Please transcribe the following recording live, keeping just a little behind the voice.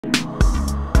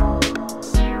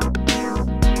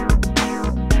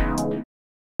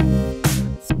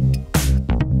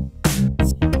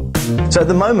So at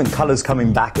the moment, colour's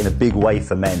coming back in a big way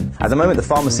for men. At the moment, the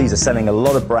pharmacies are selling a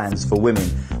lot of brands for women,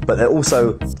 but they're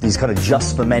also these kind of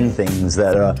just for men things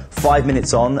that are 5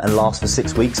 minutes on and last for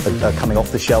 6 weeks are coming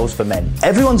off the shelves for men.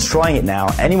 Everyone's trying it now.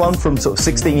 Anyone from sort of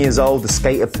 16 years old, the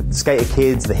skater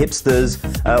kids, the hipsters,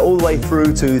 all the way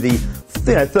through to the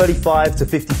 35 to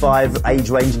 55 age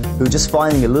range who are just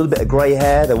finding a little bit of grey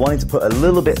hair. They're wanting to put a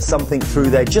little bit something through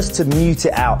there just to mute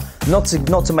it out, not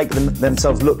to make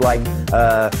themselves look like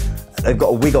they've got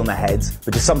a wig on their heads,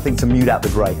 but just something to mute out the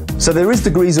grey. So there is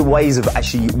degrees of ways of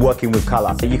actually working with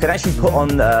colour. You can actually put on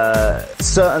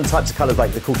certain types of colours,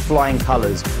 like they're called flying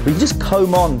colours, where you just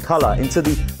comb on colour into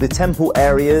the temple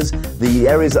areas, the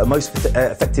areas that are most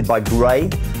affected by grey,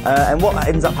 and what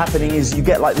ends up happening is you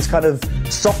get like this kind of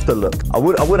softer look. I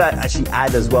would actually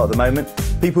add as well at the moment,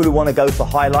 people who want to go for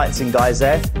highlights in guys'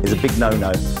 hair is a big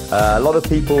no-no. A lot of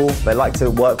people, they like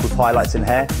to work with highlights in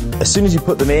hair. As soon as you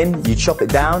put them in, you chop it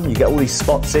down, you get all these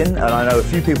spots in, and I know a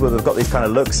few people that have got these kind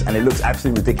of looks and it looks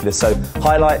absolutely ridiculous. So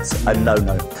highlights, a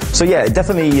no-no. So yeah,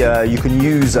 definitely you can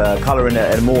use colour in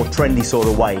a more trendy sort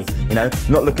of way,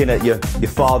 not looking at your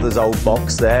father's old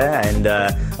box there and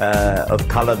of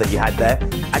colour that you had there.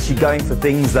 Actually going for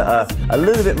things that are a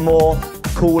little bit more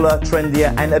cooler,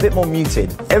 trendier, and a bit more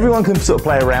muted. Everyone can sort of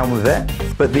play around with it,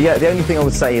 but the only thing I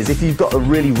would say is if you've got a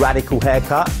really radical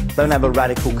haircut, don't have a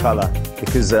radical colour,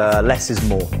 because less is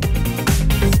more.